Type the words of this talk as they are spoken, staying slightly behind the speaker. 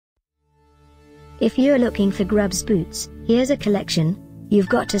If you're looking for Grubs boots, here's a collection you've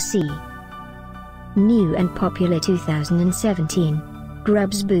got to see. New and popular 2017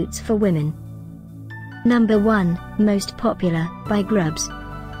 Grubs boots for women. Number 1, most popular, by Grubs.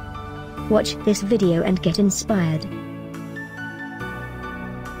 Watch this video and get inspired.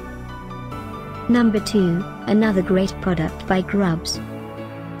 Number 2, another great product by Grubs.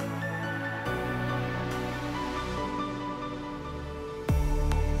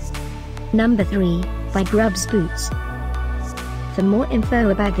 Number 3, by Grubs boots. For more info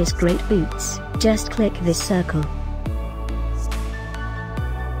about this great boots, just click this circle.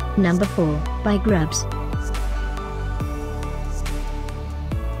 Number 4, by Grubs.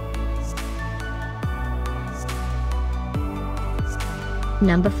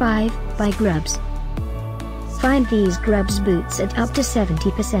 Number 5, by Grubs. Find these Grubs boots at up to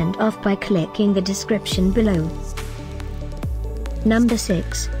 70% off by clicking the description below. Number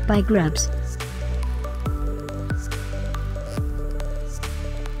 6, by Grubs.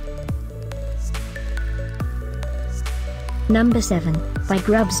 Number 7, by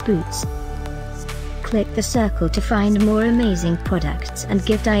Grubs boots. Click the circle to find more amazing products and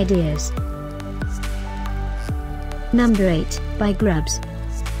gift ideas. Number 8, by Grubs.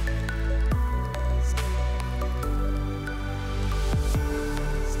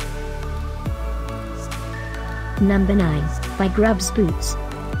 Number 9, by Grubs boots.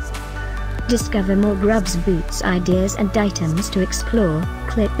 Discover more Grubs boots ideas and items to explore,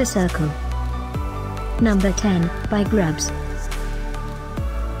 click the circle. Number 10, by Grubs.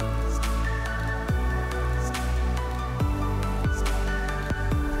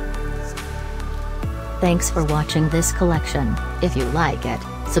 Thanks for watching this collection. If you like it,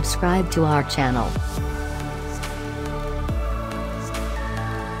 subscribe to our channel.